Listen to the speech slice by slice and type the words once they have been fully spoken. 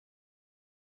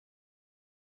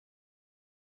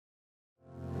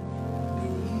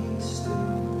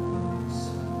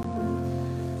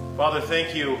Father,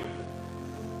 thank you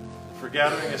for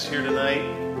gathering us here tonight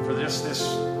for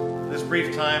this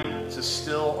brief time to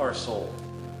still our soul,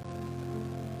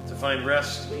 to find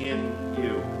rest in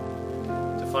you,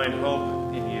 to find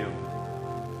hope in you.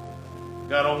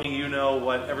 God, only you know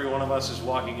what every one of us is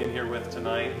walking in here with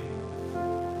tonight,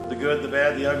 the good, the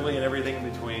bad, the ugly, and everything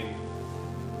in between.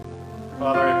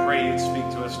 Father, I pray you'd speak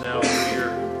to us now through your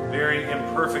very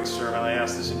imperfect sermon. I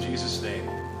ask this in Jesus' name.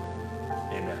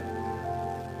 Amen.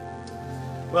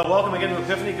 Well, welcome again to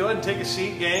Epiphany. Go ahead and take a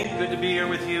seat, gang. Good to be here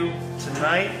with you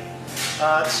tonight.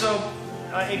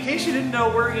 In case you didn't know,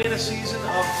 we're in a season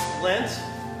of Lent.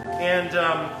 And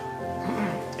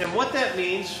what that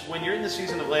means when you're in the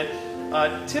season of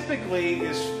Lent, typically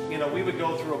is, we would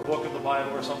go through a book of the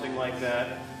Bible or something like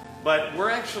that. But we're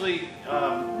actually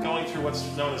going through what's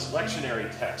known as lectionary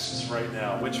texts right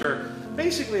now, which are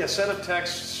basically a set of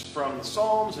texts from the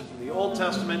Psalms and from the Old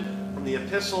Testament, from the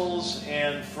epistles,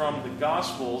 and from the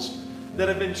Gospels that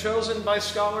have been chosen by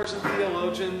scholars and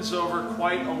theologians over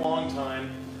quite a long time.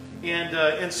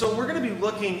 And so we're going to be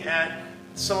looking at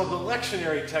some of the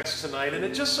lectionary texts tonight. And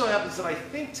it just so happens that I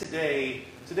think today's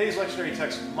lectionary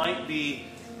text might be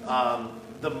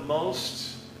the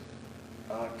most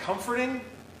comforting,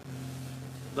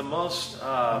 the most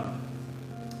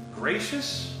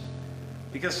gracious,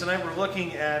 because tonight we're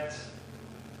looking at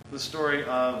the story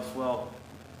of, well,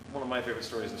 one of my favorite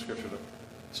stories in Scripture, the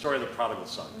story of the prodigal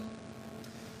son.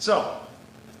 So,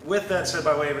 with that said,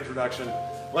 by way of introduction,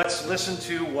 let's listen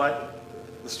to what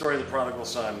the story of the prodigal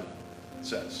son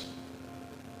says.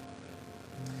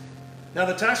 Now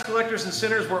the tax collectors and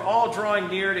sinners were all drawing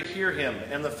near to hear him,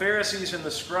 and the Pharisees and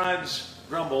the scribes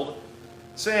grumbled,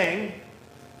 saying,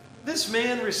 "This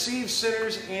man receives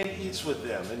sinners and eats with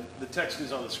them." And the text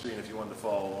is on the screen if you want to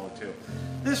follow along too.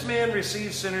 "This man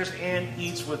receives sinners and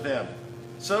eats with them."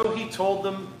 So he told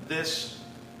them this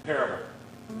parable.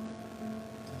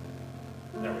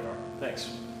 There we are.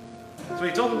 Thanks. So he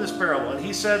told them this parable, and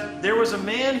he said, "There was a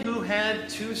man who had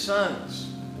 2 sons.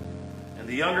 And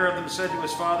the younger of them said to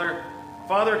his father,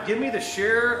 'Father, give me the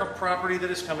share of property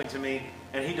that is coming to me.'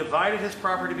 And he divided his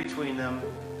property between them.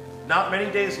 Not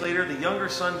many days later, the younger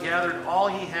son gathered all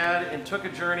he had and took a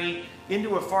journey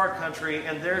into a far country,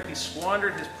 and there he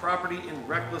squandered his property in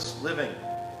reckless living.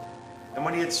 And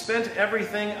when he had spent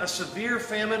everything, a severe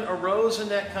famine arose in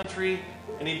that country,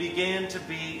 and he began to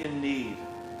be in need.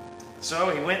 So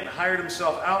he went and hired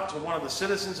himself out to one of the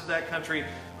citizens of that country,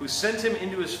 who sent him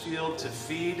into his field to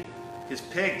feed his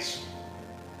pigs.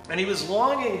 And he was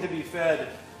longing to be fed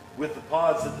with the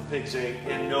pods that the pigs ate,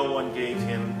 and no one gave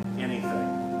him anything.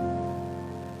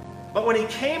 But when he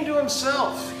came to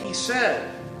himself, he said,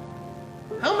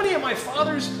 'How many of my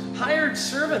father's hired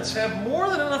servants have more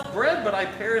than enough bread, but I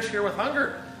perish here with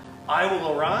hunger? I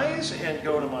will arise and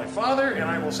go to my father, and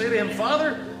I will say to him,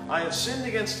 Father, I have sinned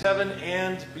against heaven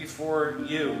and before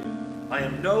you. I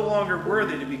am no longer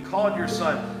worthy to be called your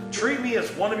son. Treat me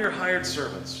as one of your hired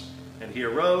servants.' And he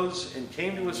arose and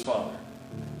came to his father.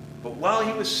 But while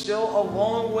he was still a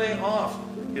long way off,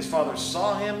 his father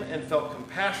saw him and felt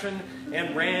compassion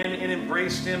and ran and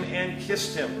embraced him and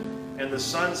kissed him. And the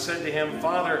son said to him,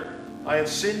 'Father, I have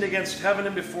sinned against heaven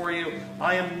and before you.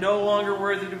 I am no longer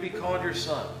worthy to be called your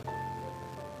son.'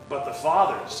 But the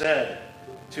father said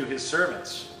to his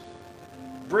servants,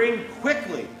 'Bring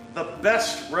quickly the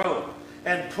best robe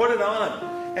and put it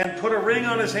on, and put a ring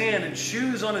on his hand and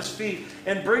shoes on his feet,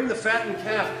 and bring the fattened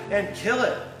calf and kill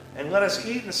it, and let us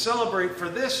eat and celebrate. For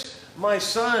this my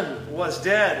son was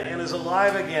dead and is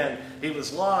alive again. He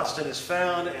was lost and is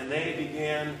found.' And they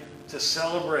began to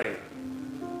celebrate.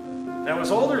 Now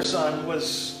his older son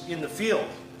was in the field.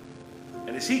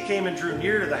 And as he came and drew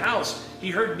near to the house, he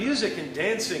heard music and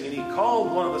dancing, and he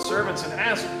called one of the servants and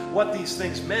asked what these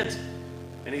things meant.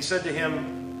 And he said to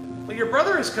him, 'Well, your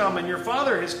brother has come, and your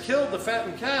father has killed the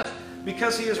fattened calf,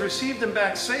 because he has received him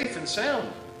back safe and sound.'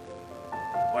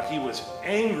 But he was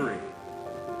angry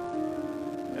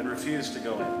and refused to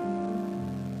go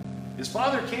in. His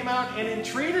father came out and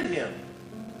entreated him.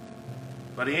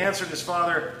 But he answered his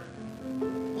father,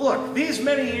 'Look, these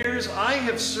many years I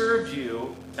have served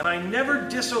you, and I never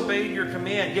disobeyed your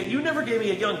command. Yet you never gave me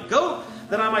a young goat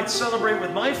that I might celebrate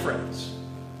with my friends.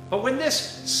 But when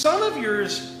this son of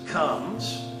yours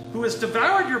comes, who has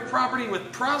devoured your property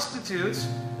with prostitutes,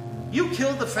 you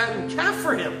killed the fattened calf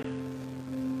for him.'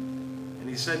 And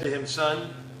he said to him, 'Son,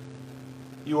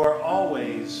 you are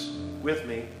always with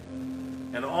me,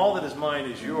 and all that is mine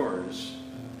is yours.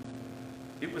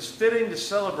 It was fitting to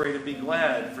celebrate and be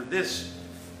glad, for this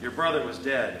your brother was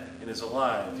dead and is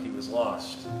alive. He was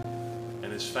lost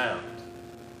and is found.'"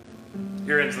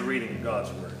 Here ends the reading of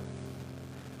God's word.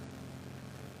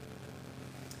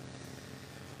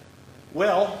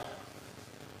 Well,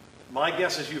 my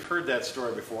guess is you've heard that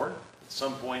story before at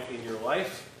some point in your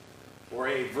life, or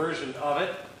a version of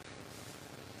it.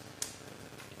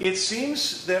 It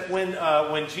seems that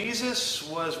when Jesus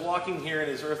was walking here in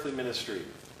his earthly ministry,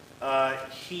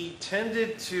 he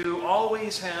tended to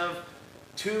always have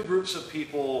two groups of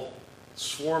people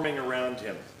swarming around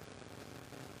him,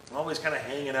 always kind of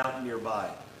hanging out nearby.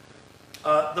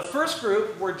 The first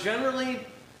group were generally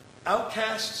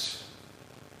outcasts,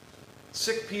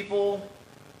 sick people,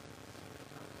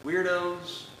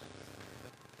 weirdos,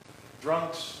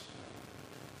 drunks,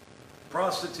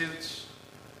 prostitutes,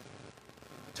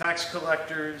 tax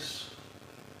collectors,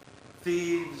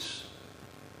 thieves,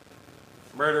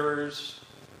 murderers,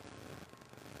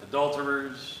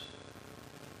 adulterers,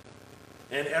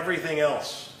 and everything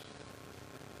else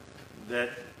that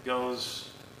goes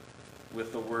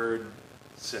with the word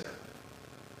sinner.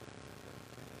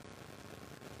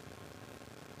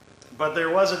 But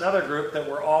there was another group that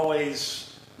were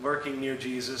always lurking near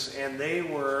Jesus, and they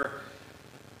were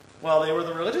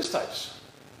the religious types,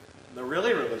 the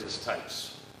really religious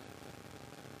types.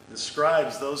 The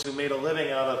scribes, those who made a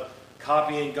living out of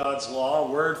copying God's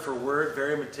law, word for word,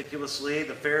 very meticulously.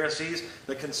 The Pharisees,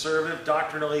 the conservative,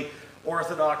 doctrinally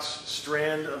orthodox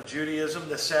strand of Judaism.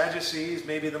 The Sadducees,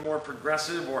 maybe the more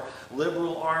progressive or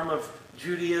liberal arm of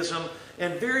Judaism.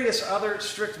 And various other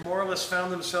strict moralists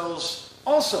found themselves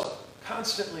also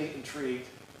constantly intrigued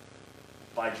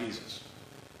by Jesus.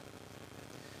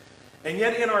 And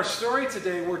yet in our story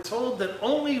today, we're told that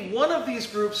only one of these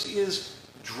groups is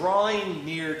drawing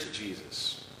near to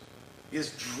Jesus,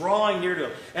 is drawing near to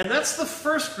him. And that's the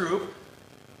first group,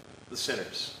 the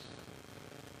sinners.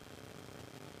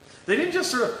 They didn't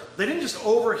just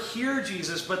overhear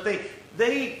Jesus, but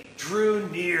they drew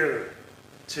near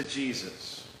to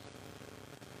Jesus.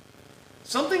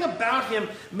 Something about him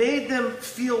made them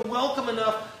feel welcome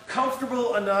enough,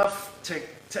 comfortable enough to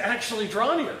actually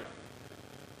draw near.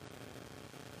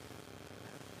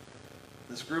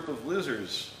 This group of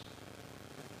losers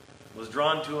was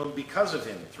drawn to him because of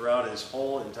him throughout his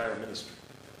whole entire ministry.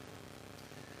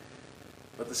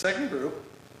 But the second group,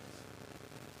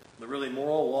 the really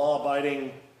moral,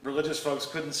 law-abiding religious folks,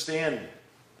 couldn't stand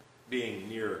being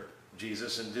near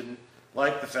Jesus and didn't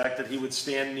like the fact that he would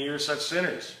stand near such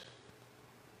sinners.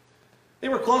 They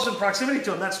were close in proximity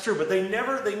to him, that's true, but they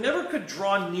never could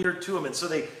draw near to him, and so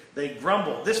they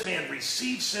grumbled. This man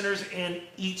receives sinners and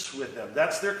eats with them.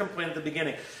 That's their complaint at the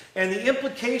beginning. And the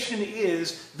implication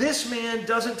is, this man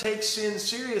doesn't take sin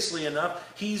seriously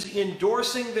enough. He's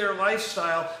endorsing their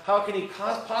lifestyle. How can he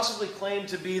possibly claim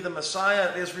to be the Messiah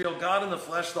of Israel, God in the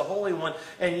flesh, the Holy One,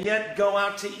 and yet go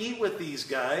out to eat with these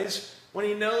guys when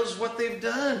he knows what they've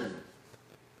done?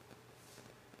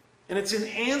 And it's in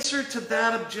answer to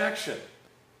that objection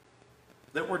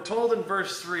that we're told in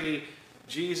verse 3,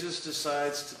 Jesus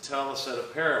decides to tell a set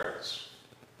of parables.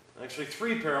 Actually,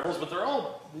 3 parables, but they're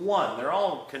all one. They're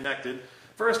all connected.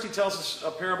 First, he tells us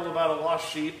a parable about a lost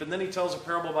sheep, and then he tells a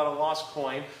parable about a lost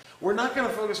coin. We're not going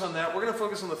to focus on that. We're going to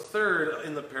focus on the third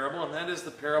in the parable, and that is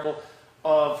the parable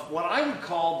of what I would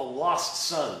call the lost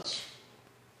sons,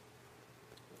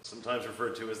 sometimes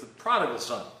referred to as the prodigal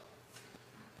son.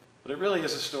 But it really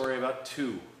is a story about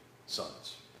 2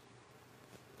 sons.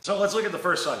 So let's look at the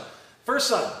first son. First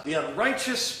son, the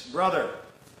unrighteous brother.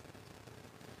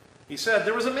 He said,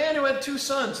 there was a man who had 2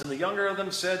 sons, and the younger of them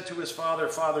said to his father,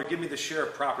 Father, give me the share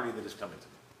of property that is coming to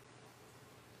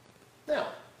me. Now,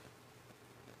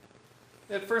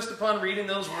 at first upon reading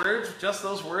those words, just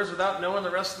those words, without knowing the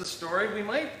rest of the story, we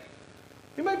might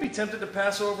be tempted to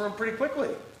pass over them pretty quickly.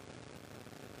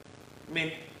 I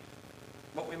mean,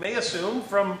 what we may assume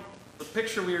from the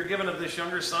picture we are given of this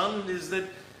younger son is that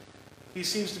he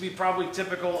seems to be probably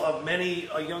typical of many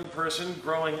a young person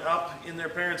growing up in their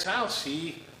parents' house.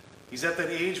 He's at that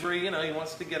age where he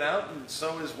wants to get out and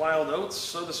sow his wild oats,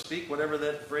 so to speak, whatever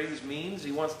that phrase means.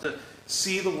 He wants to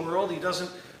see the world. He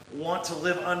doesn't want to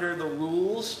live under the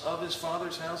rules of his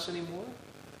father's house anymore.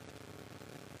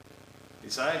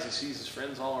 Besides, he sees his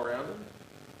friends all around him,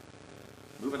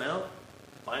 moving out,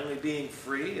 finally being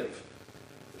free of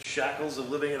the shackles of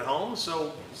living at home.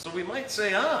 So we might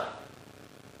say,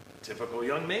 typical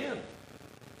young man.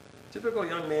 Typical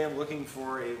young man looking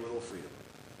for a little freedom.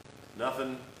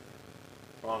 Nothing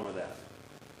wrong with that.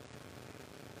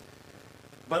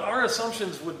 But our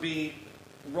assumptions would be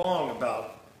wrong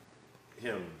about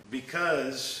him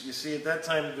because, you see, at that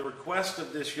time, the request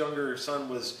of this younger son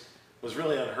was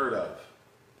really unheard of.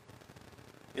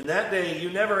 In that day,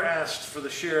 you never asked for the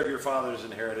share of your father's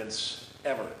inheritance,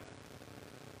 ever.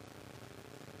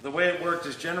 the way it worked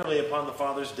is generally upon the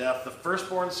father's death, the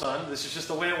firstborn son, this is just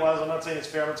the way it was, I'm not saying it's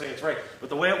fair, I'm not saying it's right, but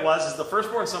the way it was is the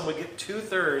firstborn son would get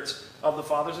 2/3 of the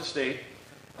father's estate,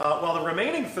 while the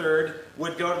remaining third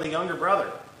would go to the younger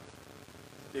brother,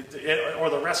 or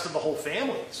the rest of the whole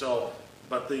family. So,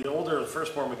 but the older, the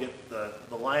firstborn would get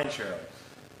the lion's share of it.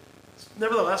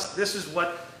 Nevertheless, this is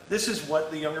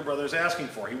what the younger brother is asking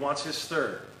for. He wants his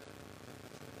third.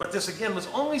 But this, again, was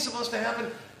only supposed to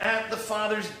happen at the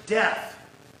father's death.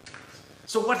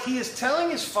 So what he is telling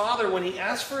his father when he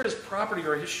asks for his property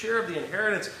or his share of the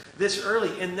inheritance this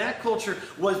early, in that culture,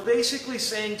 was basically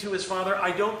saying to his father,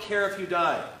 I don't care if you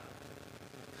die.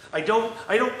 I don't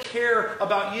care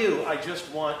about you. I just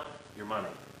want your money.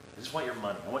 I just want your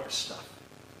money. I want your stuff.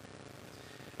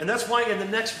 And that's why in the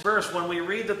next verse, when we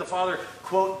read that the father,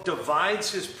 quote, divides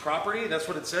his property, that's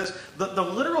what it says. The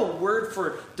literal word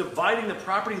for dividing the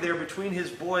property there between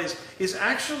his boys is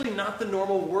actually not the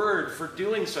normal word for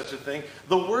doing such a thing.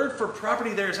 The word for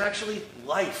property there is actually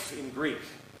life in Greek.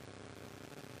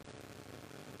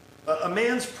 A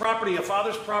man's property, a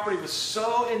father's property, was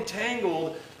so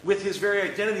entangled with his very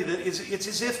identity that it's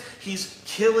as if he's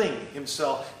killing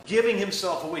himself, giving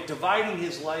himself away, dividing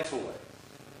his life away,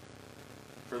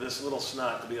 for this little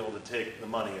snot to be able to take the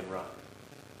money and run.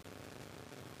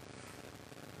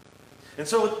 And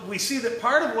so we see that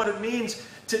part of what it means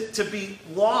to be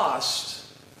lost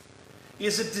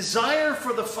is a desire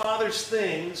for the Father's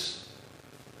things,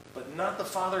 but not the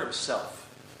Father himself.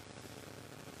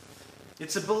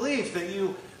 It's a belief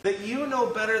that you know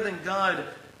better than God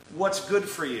what's good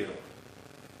for you.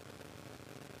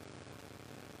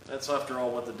 That's, after all,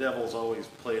 what the devil's always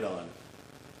played on.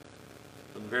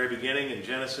 From the very beginning in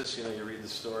Genesis, you read the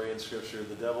story in Scripture,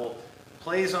 the devil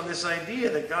plays on this idea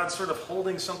that God's sort of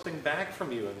holding something back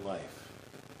from you in life.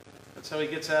 That's how he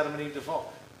gets Adam and Eve to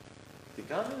fall. Did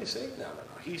God really say? No.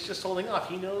 He's just holding off.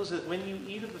 He knows that when you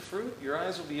eat of the fruit, your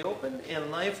eyes will be open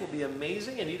and life will be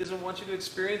amazing, and he doesn't want you to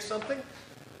experience something.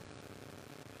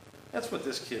 That's what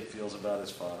this kid feels about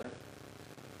his father.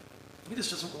 He just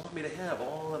doesn't want me to have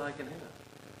all that I can have.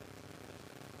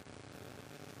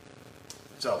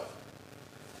 So,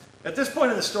 at this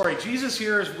point in the story, Jesus'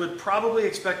 hearers would probably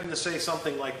expect him to say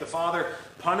something like, the father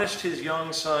punished his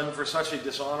young son for such a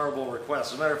dishonorable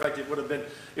request. As a matter of fact, it would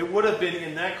have been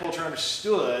in that culture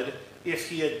understood if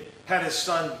he had his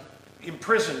son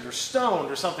imprisoned or stoned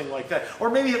or something like that.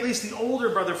 Or maybe at least the older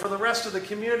brother for the rest of the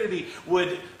community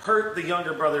would hurt the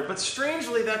younger brother. But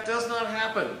strangely, that does not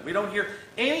happen. We don't hear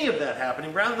any of that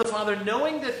happening. Rather, the father,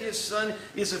 knowing that his son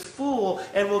is a fool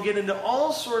and will get into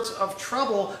all sorts of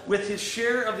trouble with his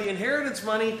share of the inheritance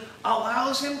money,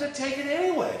 allows him to take it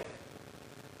anyway.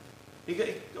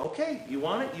 Okay, you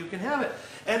want it? You can have it.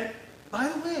 And by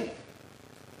the way,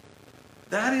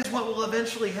 that is what will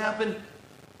eventually happen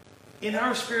in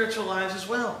our spiritual lives as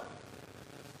well.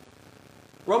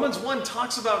 Romans 1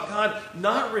 talks about God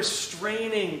not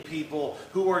restraining people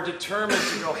who are determined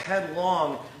to go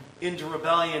headlong into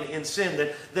rebellion and sin.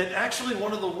 That actually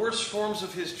one of the worst forms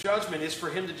of his judgment is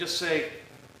for him to just say,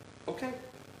 okay,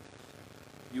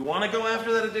 you want to go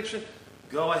after that addiction?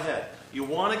 Go ahead. You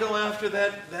want to go after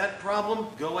that problem?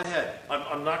 Go ahead.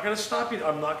 I'm not going to stop you.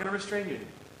 I'm not going to restrain you.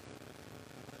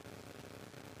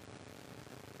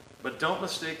 But don't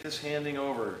mistake this handing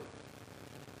over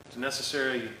to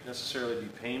necessarily be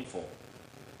painful.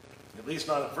 At least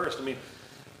not at first. I mean,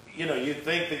 you'd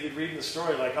think that you'd read the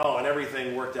story like, oh, and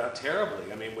everything worked out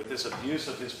terribly. I mean, with this abuse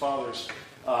of his father's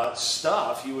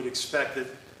stuff, you would expect that,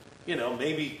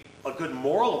 maybe a good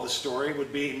moral of the story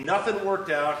would be nothing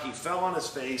worked out, he fell on his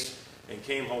face and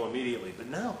came home immediately. But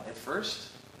no, at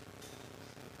first,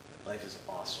 life is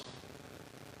awesome.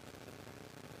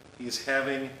 He's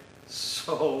having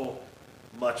so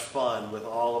much fun with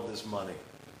all of this money.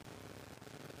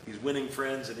 He's winning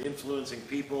friends and influencing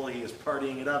people. He is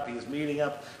partying it up. He is meeting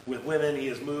up with women. He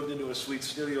has moved into a sweet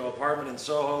studio apartment in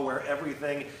Soho where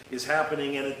everything is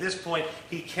happening. And at this point,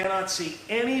 he cannot see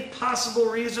any possible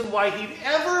reason why he'd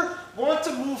ever want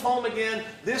to move home again.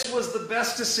 This was the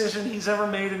best decision he's ever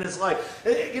made in his life.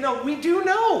 We do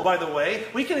know, by the way,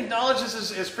 we can acknowledge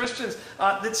this as Christians,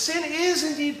 that sin is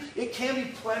indeed, it can be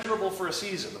pleasurable for a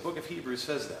season. The book of Hebrews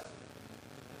says that.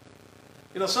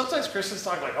 Sometimes Christians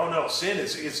talk like, oh no, sin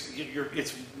it's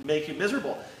make you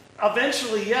miserable.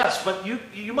 Eventually, yes, but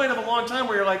you might have a long time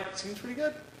where you're like, seems pretty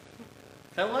good.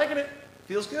 Kind of liking it.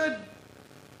 Feels good.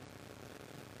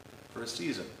 For a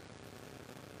season.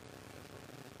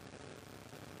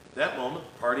 That moment,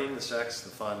 partying, the sex, the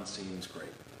fun seems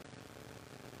great.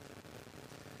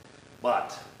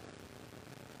 But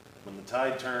when the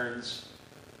tide turns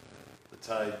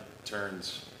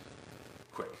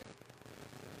quick.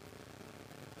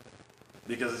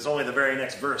 because it's only the very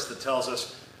next verse that tells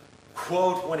us,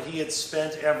 quote, when he had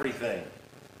spent everything.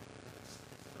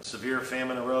 A severe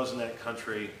famine arose in that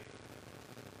country,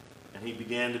 and he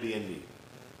began to be in need.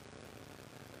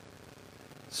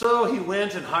 So he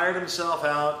went and hired himself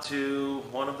out to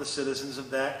one of the citizens of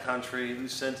that country, who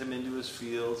sent him into his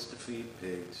fields to feed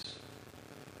pigs.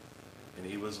 And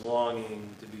he was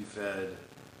longing to be fed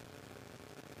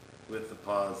with the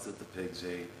pods that the pigs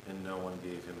ate, and no one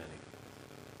gave him any.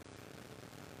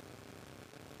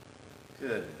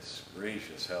 Goodness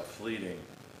gracious, how fleeting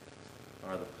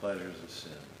are the pleasures of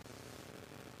sin.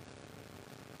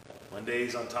 One day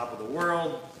he's on top of the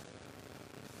world.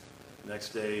 Next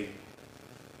day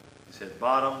he's hit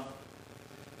bottom.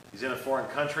 He's in a foreign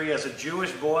country. As a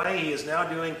Jewish boy, he is now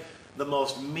doing the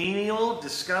most menial,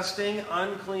 disgusting,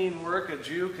 unclean work a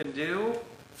Jew can do,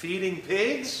 feeding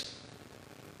pigs.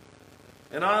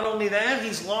 And not only that,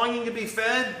 he's longing to be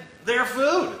fed their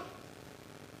food.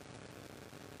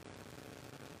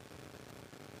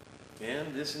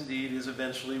 And this indeed is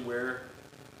eventually where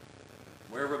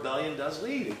rebellion does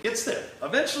lead. It gets there.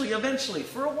 Eventually.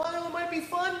 For a while it might be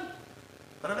fun,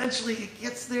 but eventually it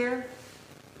gets there.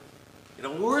 It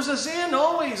allures us in,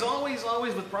 always,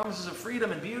 with promises of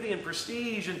freedom and beauty and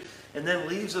prestige, and then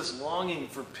leaves us longing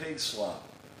for pig slop.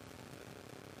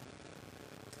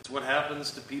 It's what happens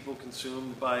to people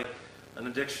consumed by an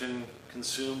addiction,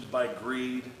 consumed by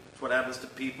greed. It's what happens to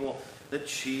people that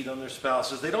cheat on their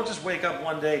spouses. They don't just wake up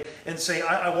one day and say,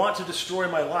 I want to destroy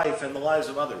my life and the lives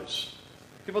of others.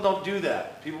 People don't do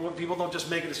that. People don't just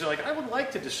make a decision like, I would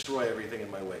like to destroy everything in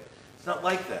my way. It's not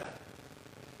like that.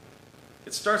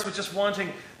 It starts with just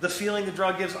wanting the feeling the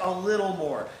drug gives a little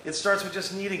more. It starts with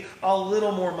just needing a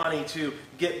little more money to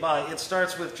get by. It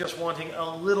starts with just wanting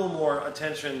a little more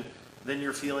attention than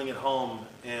you're feeling at home,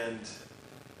 and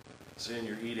soon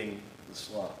you're eating the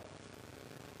slop.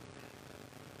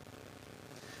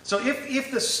 So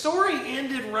if the story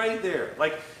ended right there,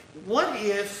 like what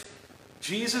if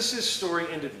Jesus' story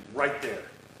ended right there?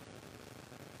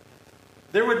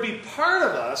 There would be part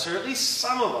of us, or at least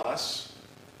some of us,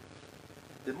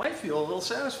 that might feel a little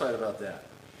satisfied about that.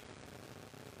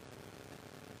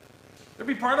 There'd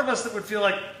be part of us that would feel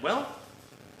like, well,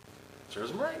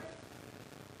 serves him right.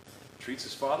 Treats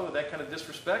his father with that kind of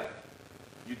disrespect.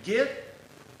 You get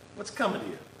what's coming to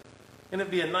you. And it'd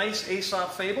be a nice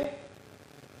Aesop fable,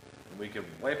 and we could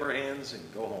wipe our hands and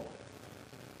go home.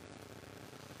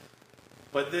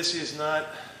 But this is not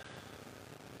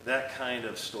that kind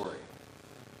of story.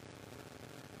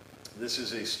 This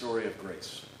is a story of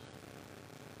grace.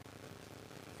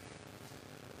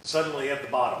 Suddenly at the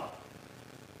bottom,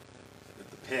 at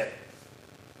the pit,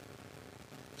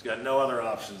 he's got no other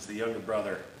options. The younger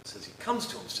brother says he comes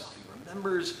to himself. He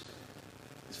remembers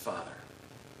his father.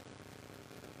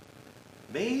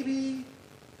 Maybe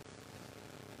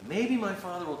my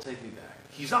father will take me back.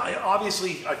 He's not,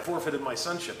 obviously, I forfeited my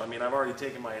sonship. I mean, I've already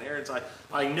taken my inheritance.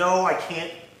 I know I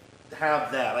can't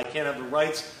have that. I can't have the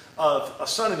rights of a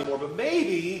son anymore. But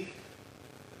maybe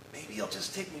he'll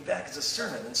just take me back as a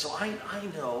servant. And so I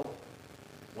know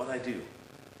what I do.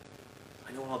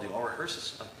 I know what I'll do. I'll rehearse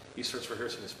this. He starts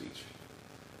rehearsing his speech.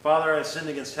 Father, I have sinned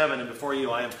against heaven and before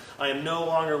you. I am no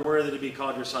longer worthy to be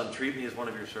called your son. Treat me as one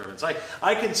of your servants.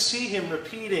 I can see him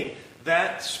repeating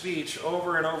that speech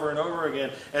over and over and over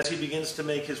again as he begins to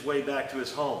make his way back to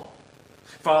his home.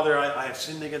 Father, I have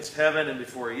sinned against heaven and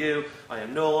before you. I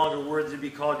am no longer worthy to be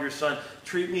called your son.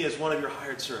 Treat me as one of your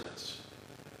hired servants.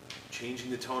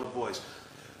 Changing the tone of voice.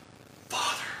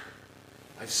 Father,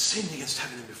 I've sinned against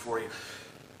heaven and before you.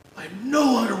 I am no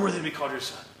longer worthy to be called your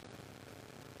son.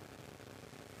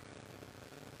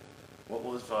 What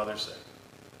will his father say?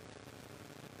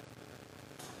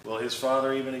 Will his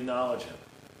father even acknowledge him?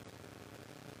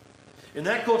 In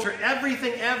that culture,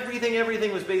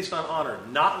 everything was based on honor,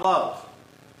 not love.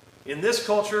 In this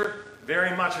culture,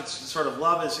 very much it's sort of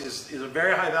love is a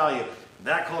very high value. In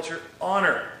that culture,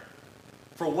 honor.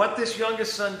 For what this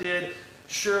youngest son did,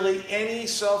 surely any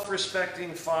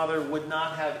self-respecting father would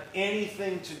not have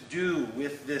anything to do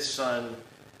with this son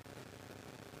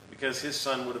because his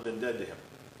son would have been dead to him.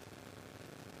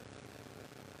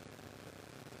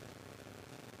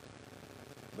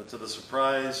 But to the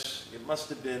surprise, it must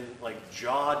have been like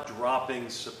jaw-dropping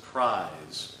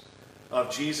surprise of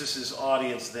Jesus'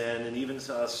 audience then, and even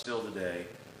to us still today,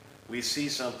 we see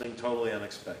something totally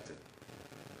unexpected.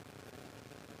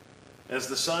 As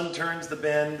the son turns the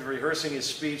bend, rehearsing his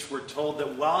speech, we're told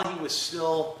that while he was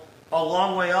still a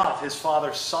long way off, his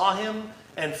father saw him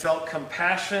and felt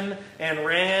compassion and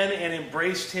ran and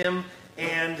embraced him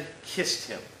and kissed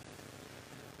him.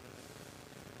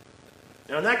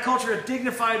 Now, in that culture, a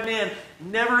dignified man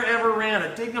never ever ran.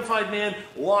 A dignified man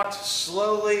walked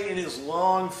slowly in his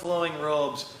long flowing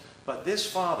robes. But this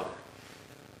father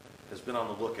has been on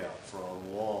the lookout for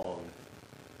a long,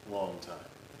 long time.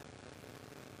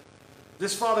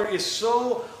 This father is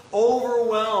so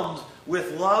overwhelmed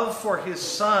with love for his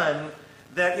son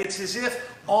that it's as if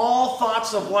all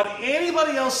thoughts of what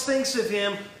anybody else thinks of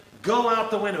him go out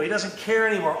the window. He doesn't care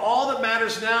anymore. All that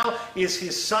matters now is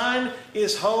his son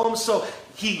is home. So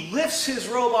he lifts his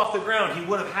robe off the ground. He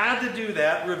would have had to do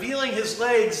that, revealing his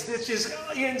legs. This is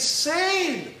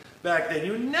insane back then.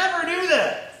 You never do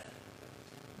that.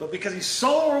 But because he's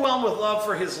so overwhelmed with love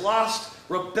for his lost,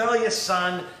 rebellious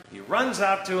son, he runs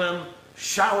out to him,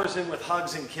 showers him with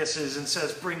hugs and kisses, and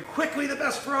says, "Bring quickly the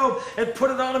best robe and put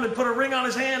it on him, and put a ring on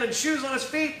his hand and shoes on his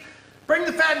feet. Bring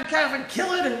the fattened calf and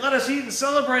kill it, and let us eat and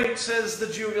celebrate," says the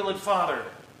jubilant father.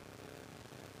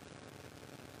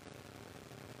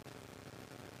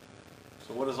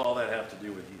 So what does all that have to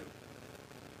do with you?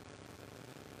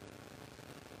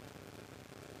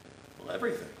 Well,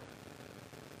 everything.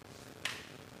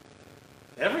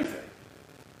 Everything.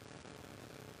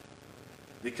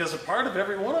 Because a part of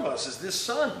every one of us is this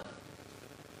son.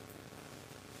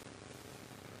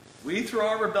 We, through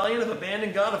our rebellion, have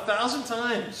abandoned God 1,000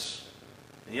 times.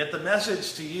 And yet the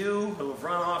message to you who have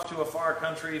run off to a far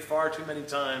country far too many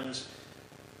times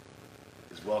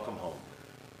is welcome home.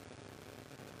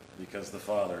 Because the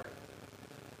Father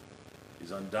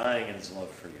is undying in his love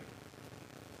for you.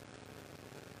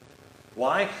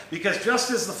 Why? Because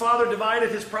just as the Father divided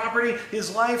his property,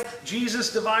 his life,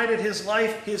 Jesus divided his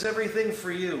life, his everything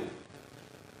for you.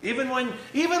 Even when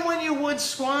you would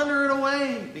squander it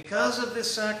away because of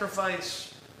this sacrifice,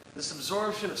 this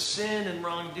absorption of sin and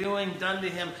wrongdoing done to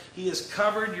him, he has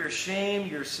covered your shame,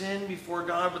 your sin before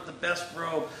God with the best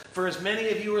robe. For as many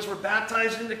of you as were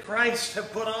baptized into Christ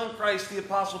have put on Christ, the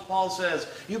Apostle Paul says.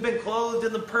 You've been clothed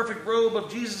in the perfect robe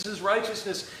of Jesus'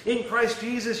 righteousness. In Christ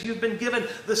Jesus, you've been given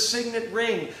the signet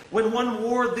ring. When one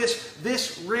wore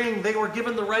this ring, they were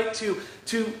given the right to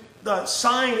the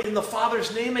sign in the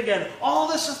Father's name again. All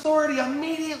this authority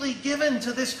immediately given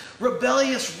to this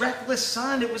rebellious, reckless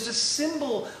son. It was a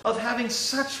symbol of having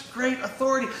such great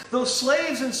authority. Those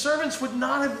slaves and servants would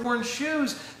not have worn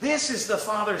shoes. This is the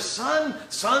Father's son.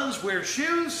 Sons wear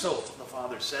shoes, so the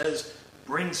Father says,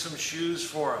 bring some shoes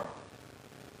for him.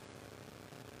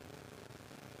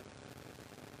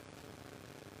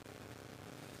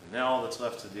 Now all that's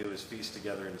left to do is feast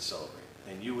together and celebrate.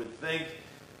 And you would think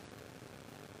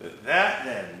that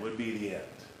then would be the end.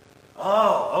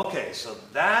 Oh, okay, so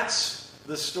that's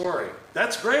the story.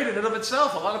 That's great in and of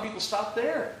itself. A lot of people stop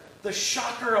there. The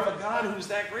shocker of a God who's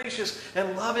that gracious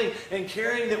and loving and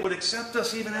caring that would accept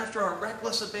us even after our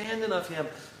reckless abandon of him.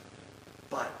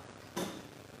 But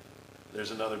there's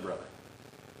another brother.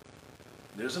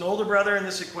 There's an older brother in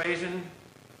this equation,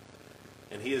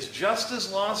 and he is just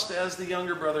as lost as the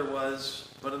younger brother was,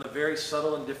 but in a very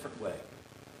subtle and different way.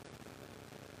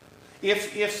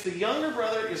 If the younger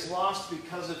brother is lost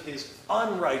because of his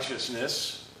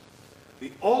unrighteousness,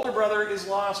 the older brother is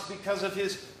lost because of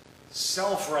his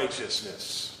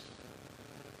self-righteousness.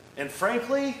 And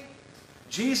frankly,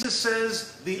 Jesus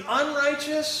says the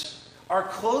unrighteous are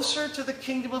closer to the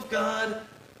kingdom of God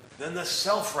than the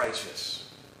self-righteous.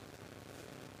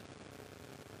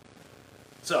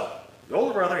 So, the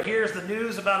older brother hears the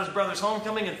news about his brother's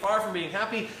homecoming, and far from being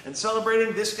happy and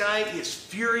celebrating, this guy is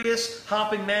furious,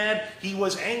 hopping mad. He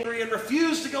was angry and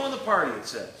refused to go in the party, it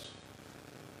says.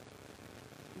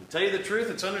 To tell you the truth,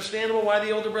 it's understandable why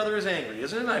the older brother is angry,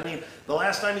 isn't it? I mean, the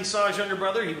last time he saw his younger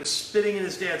brother, he was spitting in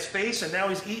his dad's face, and now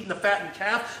he's eating the fattened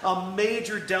calf, a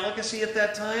major delicacy at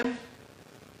that time.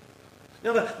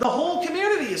 Now, the whole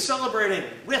community is celebrating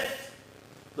with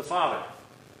the father.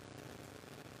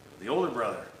 The older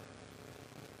brother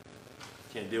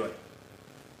can't do it.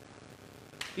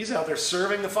 He's out there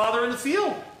serving the father in the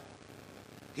field.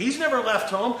 He's never left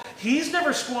home. He's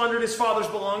never squandered his father's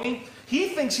belonging. He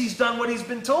thinks he's done what he's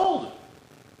been told.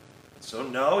 So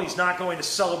no, he's not going to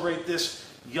celebrate this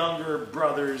younger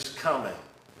brother's coming.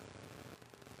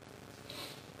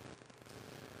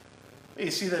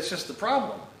 You see, that's just the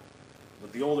problem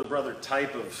with the older brother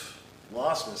type of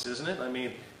lostness, isn't it? I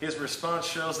mean, his response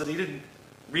shows that he didn't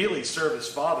really serve his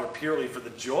father purely for the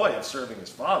joy of serving his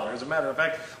father. As a matter of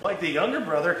fact, like the younger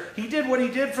brother, he did what he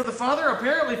did for the father,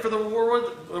 apparently for the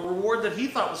reward that he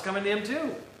thought was coming to him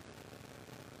too.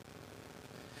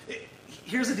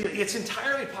 Here's the deal. It's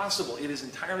entirely possible. It is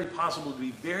entirely possible to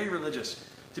be very religious,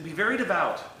 to be very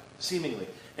devout, seemingly,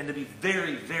 and to be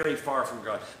very, very far from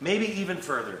God. Maybe even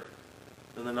further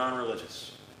than the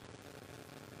non-religious.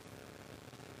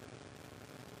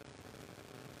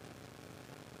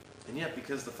 And yet,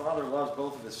 because the Father loves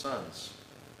both of his sons,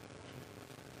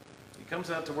 he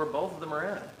comes out to where both of them are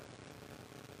at.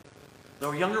 The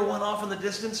younger one off in the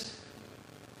distance,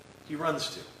 he runs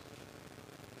to.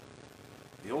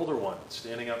 The older one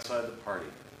standing outside the party,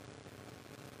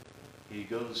 he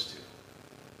goes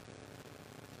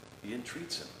to. He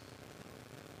entreats him.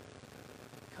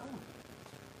 Come.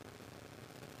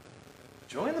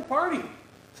 Join the party.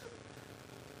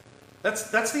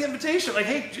 That's the invitation. Like,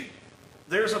 hey,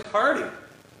 there's a party.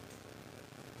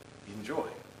 Enjoy.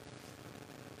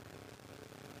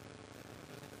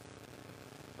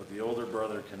 But the older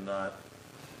brother cannot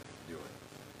do it.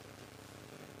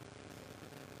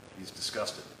 He's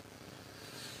disgusted.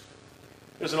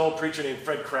 There's an old preacher named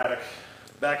Fred Craddock.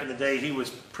 Back in the day, he was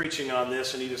preaching on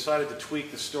this, and he decided to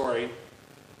tweak the story.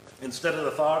 Instead of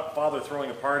the father throwing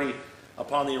a party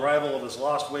upon the arrival of his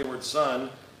lost wayward son,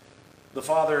 the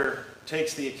father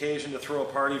takes the occasion to throw a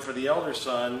party for the elder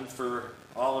son for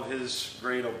all of his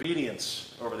great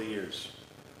obedience over the years.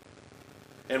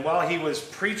 And while he was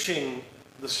preaching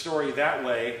the story that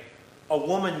way, a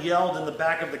woman yelled in the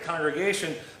back of the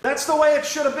congregation, "That's the way it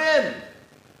should have been!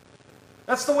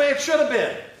 That's the way it should have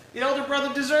been! The elder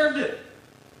brother deserved it!"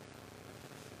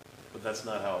 But that's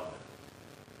not how it went.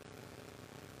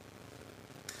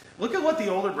 Look at what the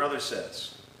older brother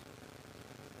says.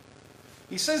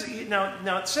 He says,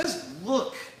 now it says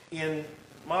look in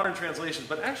modern translations,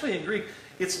 but actually in Greek,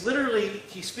 it's literally,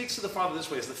 he speaks to the father this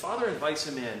way. As the father invites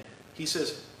him in, he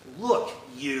says, "Look,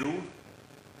 you."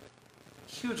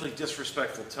 Hugely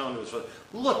disrespectful tone to his father.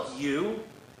 "Look, you.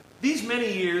 These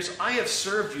many years I have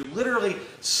served you, literally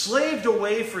slaved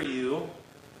away for you,"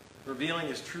 revealing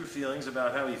his true feelings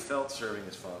about how he felt serving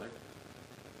his father.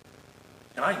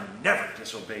 "And I never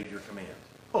disobeyed your command."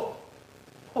 Oh,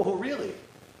 really?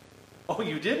 Oh,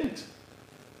 you didn't?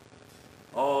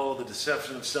 Oh, the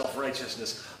deception of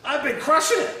self-righteousness. I've been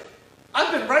crushing it.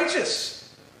 I've been righteous.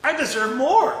 I deserve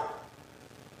more.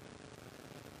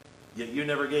 Yet you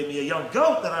never gave me a young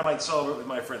goat that I might celebrate with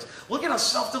my friends. Look at how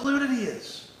self-deluded he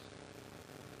is.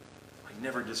 I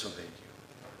never disobeyed you.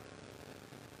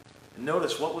 And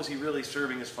notice, what was he really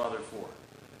serving his father for?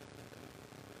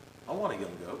 I want a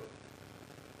young goat.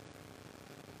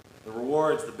 The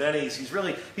rewards, the bennies, he's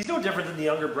no different than the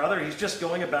younger brother. He's just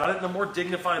going about it in a more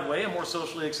dignified way, a more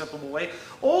socially acceptable way.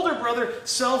 Older brother,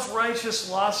 self-righteous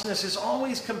lostness is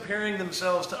always comparing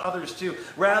themselves to others too,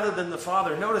 rather than the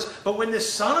father. Notice, "But when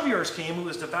this son of yours came who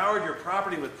has devoured your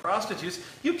property with prostitutes,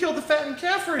 you killed the fattened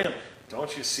calf for him.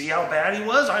 Don't you see how bad he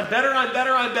was? I'm better, I'm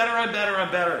better, I'm better, I'm better,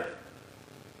 I'm better."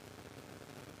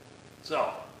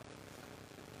 So,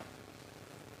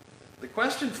 the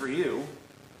question for you,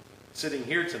 sitting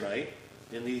here tonight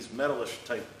in these metalish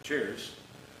type chairs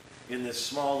in this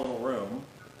small little room,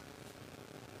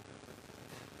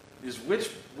 is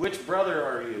which brother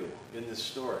are you in this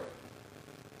story?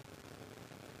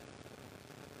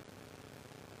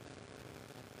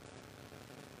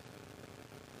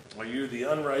 Are you the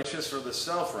unrighteous or the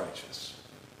self-righteous?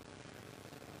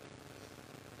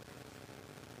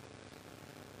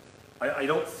 I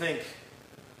don't think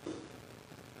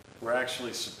we're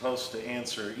actually supposed to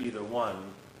answer either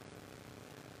one,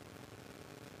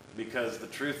 because the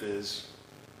truth is,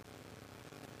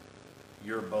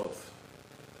 you're both.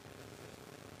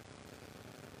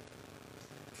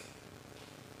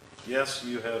 Yes,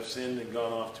 you have sinned and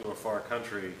gone off to a far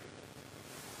country,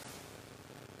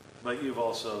 but you've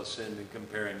also sinned in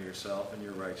comparing yourself and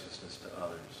your righteousness to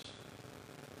others.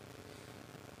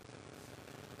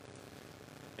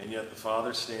 And yet the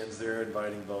Father stands there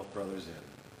inviting both brothers in.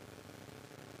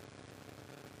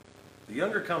 The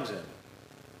younger comes in,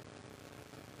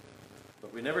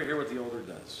 but we never hear what the older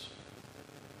does.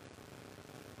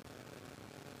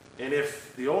 And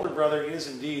if the older brother is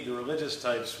indeed the religious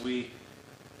types, it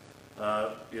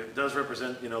does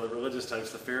represent, the religious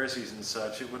types, the Pharisees and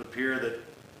such, it would appear that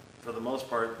for the most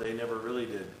part they never really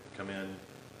did come in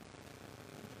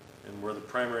and were the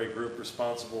primary group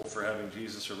responsible for having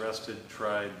Jesus arrested,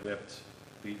 tried, whipped,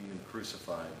 beaten, and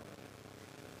crucified.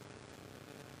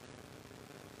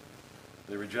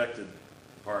 They rejected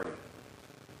the party.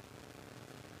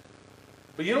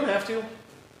 But you don't have to.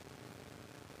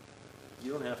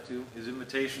 You don't have to. His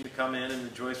invitation to come in and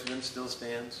rejoice with him still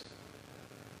stands.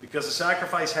 Because the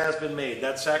sacrifice has been made.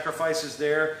 That sacrifice is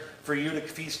there for you to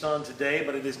feast on today,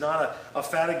 but it is not a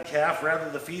fatted calf.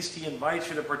 Rather, the feast he invites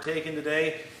you to partake in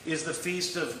today is the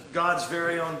feast of God's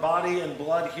very own body and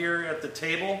blood here at the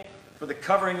table for the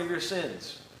covering of your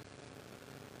sins.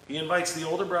 He invites the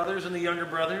older brothers and the younger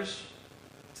brothers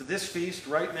to this feast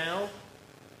right now.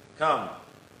 Come,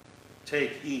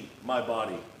 take, eat my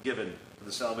body given for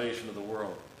the salvation of the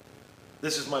world.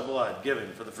 This is my blood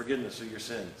given for the forgiveness of your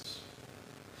sins.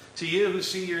 To you who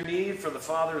see your need for the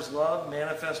Father's love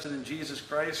manifested in Jesus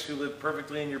Christ, who lived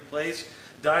perfectly in your place,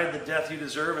 died the death you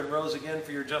deserve, and rose again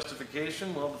for your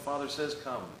justification, well, the Father says,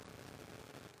 come.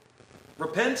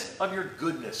 Repent of your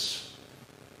goodness.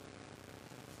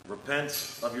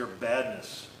 Repent of your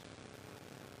badness.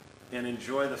 And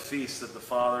enjoy the feast that the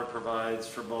Father provides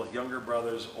for both younger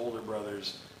brothers, older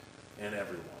brothers, and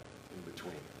everyone in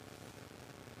between.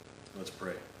 Let's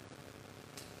pray.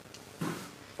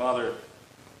 Father,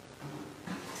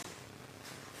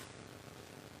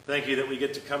 thank you that we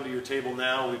get to come to your table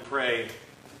now. We pray,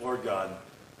 Lord God,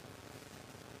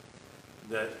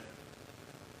 that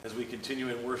as we continue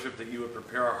in worship, that you would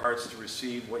prepare our hearts to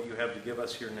receive what you have to give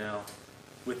us here now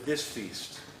with this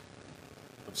feast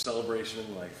of celebration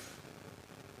and life.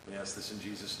 We ask this in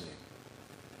Jesus' name.